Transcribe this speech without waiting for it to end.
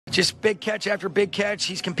Just big catch after big catch.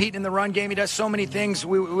 He's competing in the run game. He does so many things.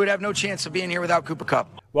 We would have no chance of being here without Kupp.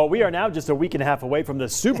 Well, we are now just a week and a half away from the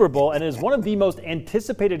Super Bowl, and it is one of the most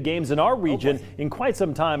anticipated games in our region in quite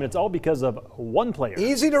some time, and it's all because of one player.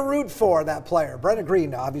 Easy to root for, that player. Brenna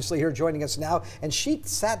Green, obviously here joining us now, and she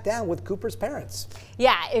sat down with Cooper's parents.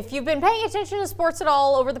 Yeah, if you've been paying attention to sports at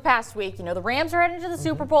all over the past week, you know the Rams are heading to the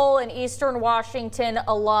Super Bowl, and Eastern Washington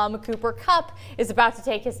alum Cooper Kupp is about to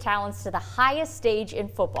take his talents to the highest stage in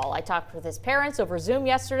football. I talked with his parents over Zoom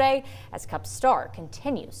yesterday as Kupp's star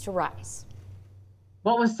continues to rise.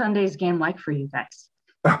 What was Sunday's game like for you guys?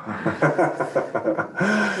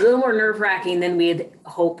 A little more nerve-wracking than we had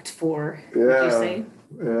hoped for, would you say?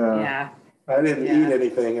 Yeah. I didn't eat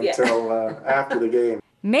anything until after the game.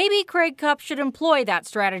 Maybe Craig Kupp should employ that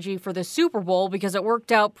strategy for the Super Bowl because it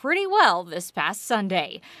worked out pretty well this past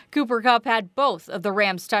Sunday. Cooper Kupp had both of the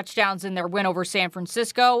Rams' touchdowns in their win over San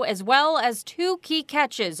Francisco, as well as 2 key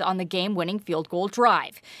catches on the game-winning field goal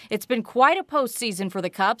drive. It's been quite a postseason for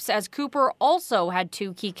the Kupps, as Cooper also had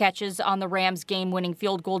 2 key catches on the Rams' game-winning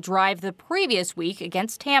field goal drive the previous week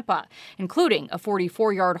against Tampa, including a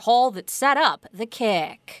 44-yard haul that set up the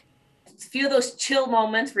kick. A few of those chill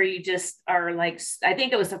moments where you just are like, I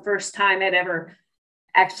think it was the first time I'd ever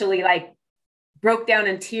actually broke down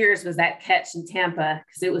in tears was that catch in Tampa,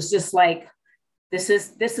 because it was just like, this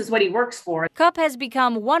is what he works for. Kupp has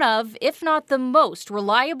become one of, if not the most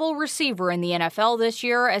reliable receiver in the NFL this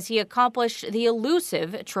year as he accomplished the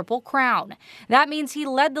elusive Triple Crown. That means he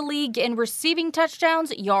led the league in receiving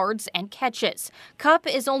touchdowns, yards, and catches. Kupp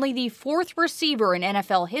is only the 4th receiver in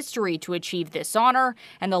NFL history to achieve this honor,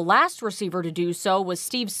 and the last receiver to do so was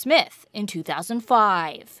Steve Smith in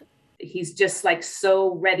 2005. He's just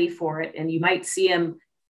so ready for it, and you might see him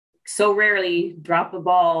so rarely drop a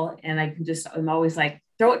ball, and I'm always like,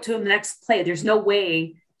 throw it to him the next play. There's no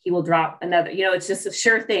way he will drop another. It's just a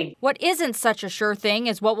sure thing. What isn't such a sure thing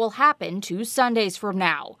is what will happen 2 Sundays from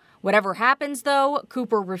now. Whatever happens, though,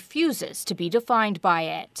 Cooper refuses to be defined by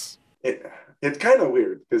it. It's kind of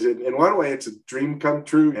weird because in one way it's a dream come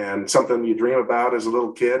true and something you dream about as a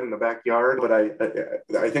little kid in the backyard. But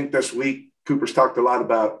I think this week Cooper's talked a lot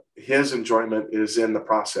about his enjoyment is in the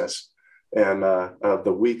process. And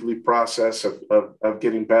the weekly process of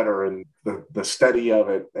getting better and the study of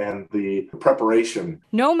it and the preparation.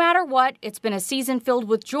 No matter what, it's been a season filled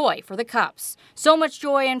with joy for the Kupps. So much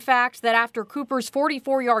joy, in fact, that after Cooper's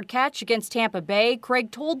 44-yard catch against Tampa Bay,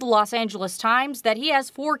 Craig told the Los Angeles Times that he has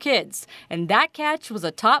 4 kids, and that catch was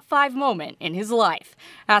a top 5 moment in his life.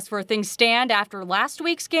 As for things stand after last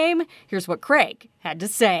week's game, here's what Craig had to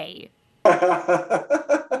say.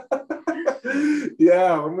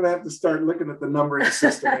 Yeah, I'm going to have to start looking at the numbering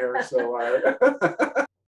system here. So